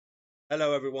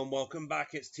Hello everyone, welcome back.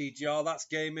 It's TGR, that's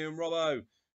Gaming Robo.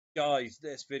 Guys,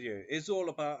 this video is all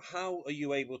about how are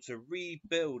you able to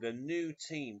rebuild a new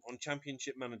team on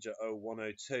Championship Manager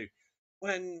 0102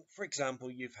 when, for example,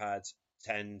 you've had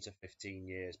 10 to 15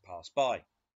 years pass by.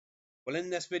 Well, in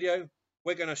this video,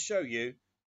 we're going to show you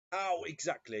how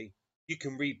exactly you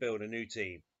can rebuild a new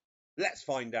team. Let's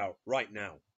find out right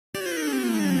now.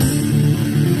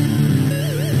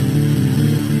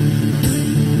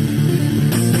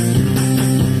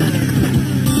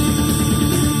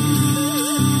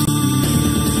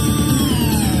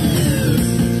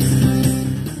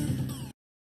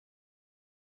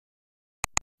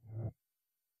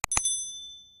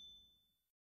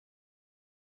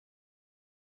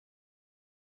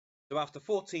 So after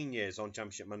 14 years on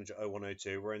Championship Manager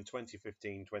 0102, we're in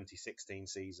 2015-2016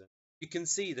 season. You can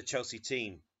see the Chelsea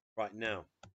team right now.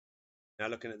 Now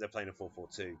looking at they're playing a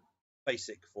 4-4-2.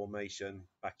 Basic formation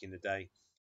back in the day.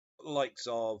 The likes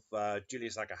of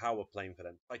Julius Agahawa playing for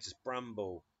them. Titus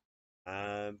Bramble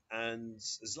and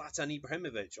Zlatan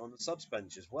Ibrahimovic on the subs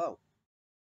bench as well.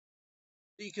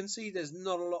 So you can see there's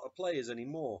not a lot of players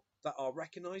anymore that are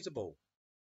recognisable.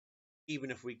 Even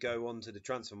if we go on to the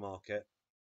transfer market,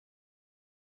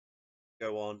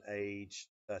 go on age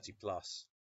 30 plus.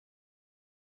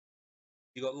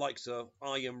 You got likes of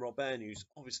Arjen Robben, who's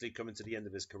obviously coming to the end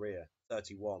of his career,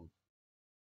 31.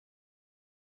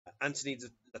 Anthony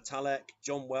Latalek,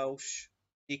 John Welsh,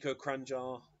 Nico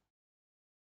Kranjar,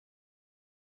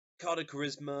 Ricardo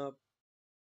Charisma,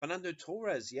 Fernando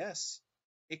Torres, yes,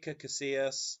 Iker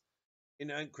Casillas,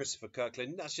 and Christopher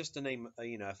Kirkland. That's just to name,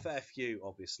 a fair few,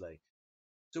 obviously.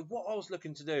 So what I was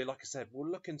looking to do, like I said, we're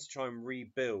looking to try and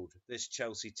rebuild this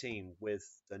Chelsea team with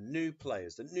the new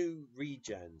players, the new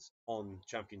regens on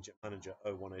Championship Manager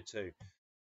 0102.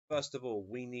 First of all,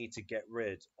 we need to get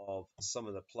rid of some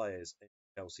of the players in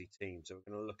the Chelsea team. So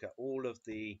we're going to look at all of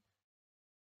the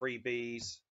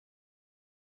freebies,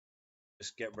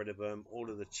 just get rid of them. All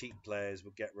of the cheap players,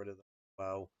 we'll get rid of them as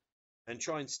well, and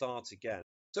try and start again.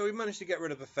 So we managed to get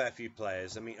rid of a fair few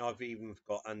players. I mean, I've even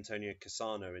got Antonio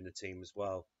Cassano in the team as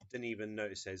well. Didn't even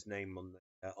notice his name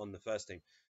on the first team.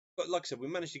 But like I said, we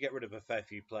managed to get rid of a fair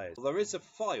few players. Well, there is a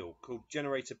file called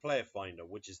Generator Player Finder,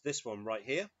 which is this one right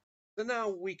here. So now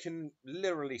we can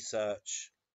literally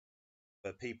search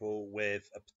for people with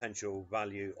a potential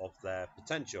value of their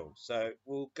potential. So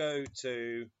we'll go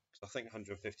to, I think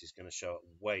 150 is going to show up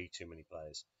way too many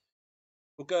players.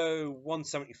 We'll go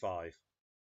 175.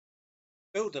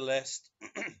 Build a list.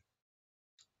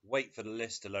 Wait for the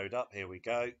list to load up. Here we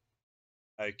go.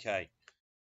 Okay.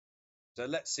 So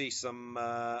let's see some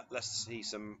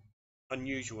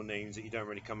unusual names that you don't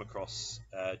really come across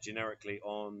generically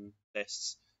on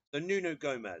lists. So Nuno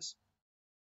Gomez.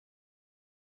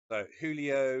 So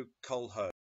Julio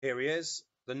Colho. Here he is.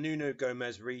 The Nuno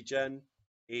Gomez regen.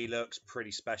 He looks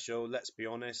pretty special, let's be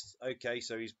honest. Okay,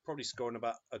 so he's probably scoring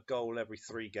about a goal every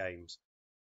 3 games.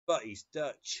 But he's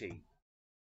dirt cheap.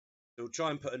 So we'll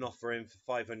try and put an offer in for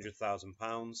 £500,000.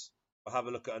 We'll have a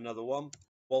look at another one.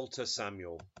 Walter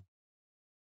Samuel.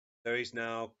 So he's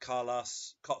now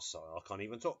Carlos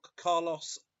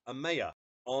Amaya.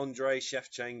 Andrei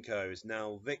Shevchenko is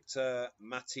now Victor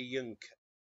Matiyunkin.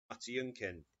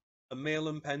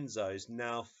 Emil Mpenza is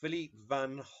now Philippe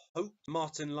Van Hout.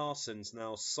 Martin Larsson's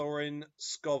now Soren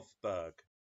Skovberg.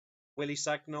 Willie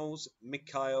Sagnol's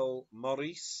Mikhail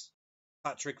Maurice.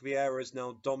 Patrick Vieira is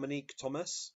now Dominique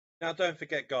Thomas. Now, don't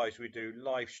forget, guys, we do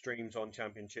live streams on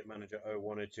Championship Manager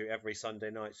 0102 every Sunday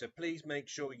night. So please make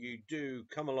sure you do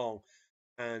come along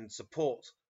and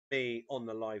support me on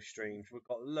the live streams. We've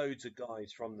got loads of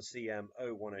guys from the CM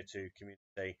 0102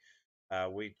 community.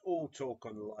 We all talk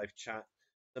on the live chat.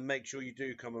 So make sure you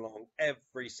do come along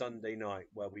every Sunday night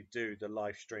where we do the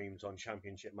live streams on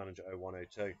Championship Manager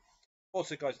 0102.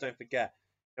 Also, guys, don't forget,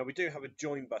 now we do have a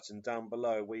join button down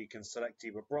below where you can select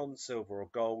either bronze, silver or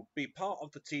gold. Be part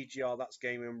of the TGR, that's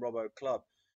Gaming Robo Club.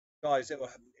 Guys, it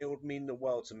would mean the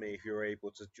world to me if you're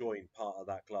able to join part of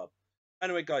that club.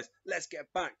 Anyway, guys, let's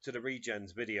get back to the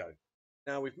Regens video.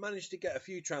 Now, we've managed to get a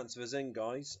few transfers in,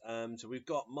 guys. So we've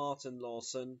got Martin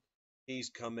Larsson. He's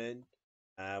come in.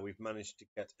 We've managed to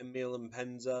get Emil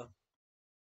Mpenza.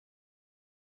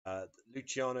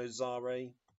 Luciano Zare.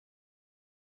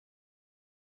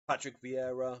 Patrick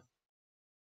Vieira.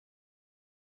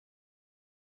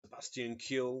 Sebastian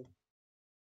Kuhl.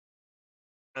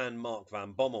 And Mark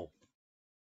van Bommel.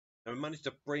 And we managed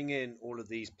to bring in all of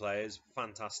these players.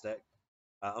 Fantastic.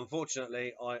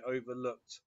 Unfortunately, I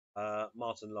overlooked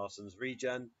Martin Larsson's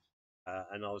regen,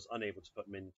 and I was unable to put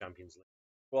him in Champions League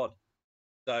squad.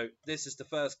 So this is the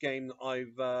first game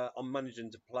that I'm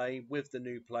managing to play with the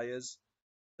new players.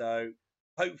 So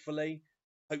hopefully,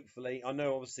 I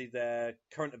know obviously their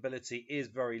current ability is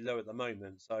very low at the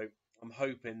moment. So I'm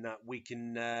hoping that we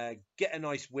can get a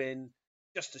nice win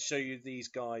just to show you these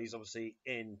guys obviously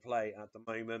in play at the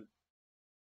moment.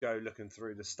 Go looking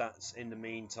through the stats in the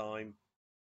meantime.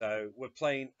 So we're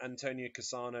playing Antonio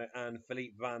Cassano and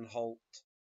Philippe Van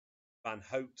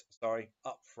Hout, sorry,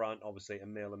 up front. Obviously,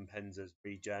 Emil and Penzer's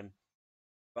regen.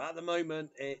 But at the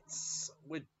moment,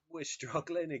 we're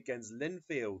struggling against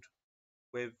Linfield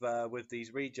with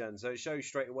these regens. So it shows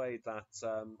straight away that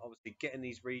obviously getting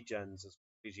these regens as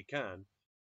quick as you can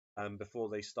before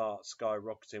they start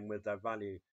skyrocketing with their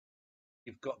value.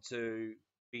 You've got to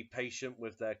be patient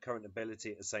with their current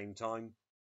ability at the same time.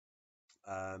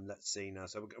 Let's see now.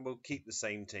 So we'll keep the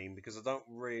same team because I don't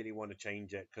really want to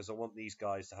change it because I want these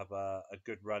guys to have a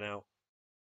good run out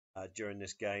during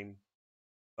this game.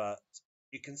 But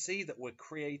you can see that we're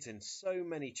creating so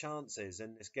many chances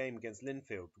in this game against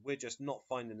Linfield. We're just not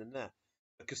finding the net.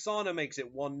 But Cassano makes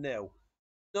it 1-0.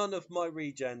 None of my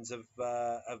regens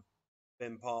have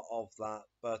been part of that,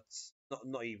 but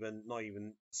not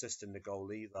even assisting the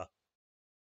goal either.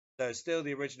 So still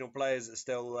the original players are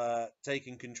still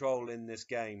taking control in this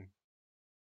game.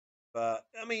 But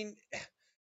I mean,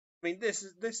 this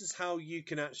is how you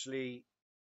can actually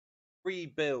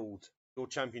rebuild your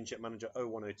Championship Manager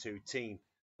 0102 team.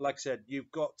 Like I said,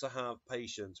 you've got to have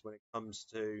patience when it comes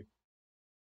to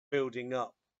building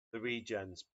up the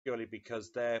regens, purely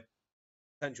because their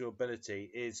potential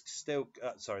ability is still,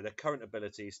 their current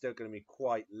ability is still going to be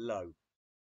quite low,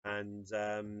 and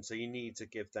so you need to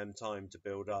give them time to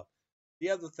build up. The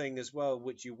other thing as well,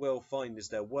 which you will find, is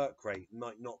their work rate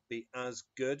might not be as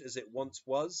good as it once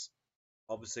was.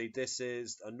 Obviously, this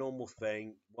is a normal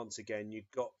thing. Once again, you've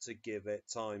got to give it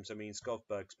time. So, I mean,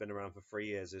 Skovberg's been around for 3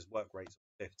 years. His work rate's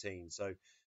 15. So,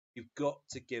 you've got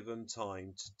to give them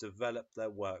time to develop their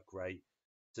work rate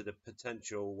to the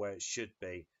potential where it should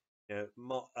be. You know,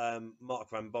 Mark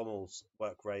Van Bommel's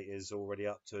work rate is already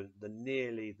up to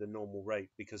nearly the normal rate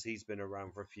because he's been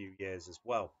around for a few years as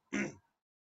well.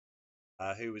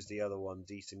 Who was the other one?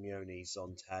 Di Simeone's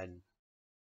on 10.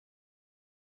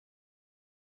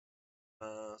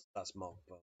 That's Mark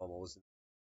Bommel, isn't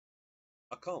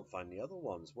it? I can't find the other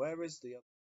ones. Where is the other?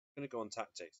 I'm going to go on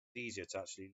tactics. It's easier to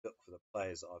actually look for the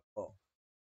players that I've got.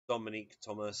 Dominique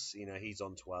Thomas, he's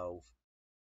on 12.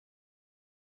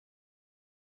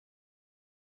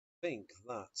 I think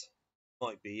that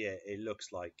might be it. It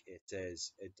looks like it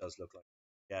is. It does look like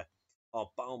it. Yeah.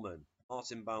 Oh,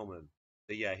 Martin Baumann.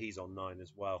 So yeah, he's on 9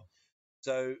 as well.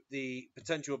 So the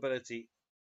potential ability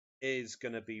is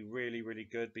going to be really, really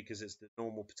good because it's the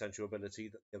normal potential ability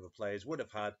that the other players would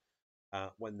have had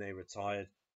when they retired.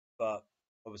 But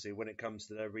obviously, when it comes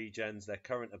to their regens, their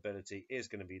current ability is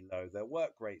going to be low. Their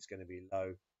work rate's going to be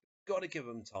low. Got to give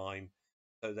them time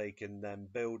so they can then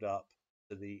build up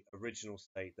to the original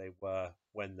state they were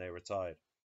when they retired.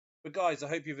 But guys, I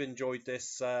hope you've enjoyed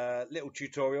this little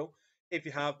tutorial. If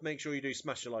you have, make sure you do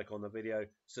smash a like on the video,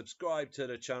 subscribe to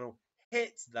the channel,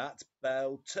 hit that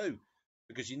bell too,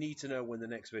 because you need to know when the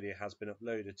next video has been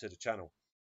uploaded to the channel.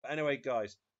 But anyway,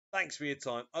 guys, thanks for your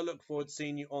time. I look forward to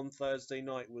seeing you on Thursday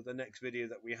night with the next video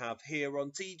that we have here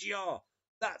on TGR.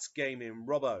 That's Gaming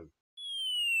Robo.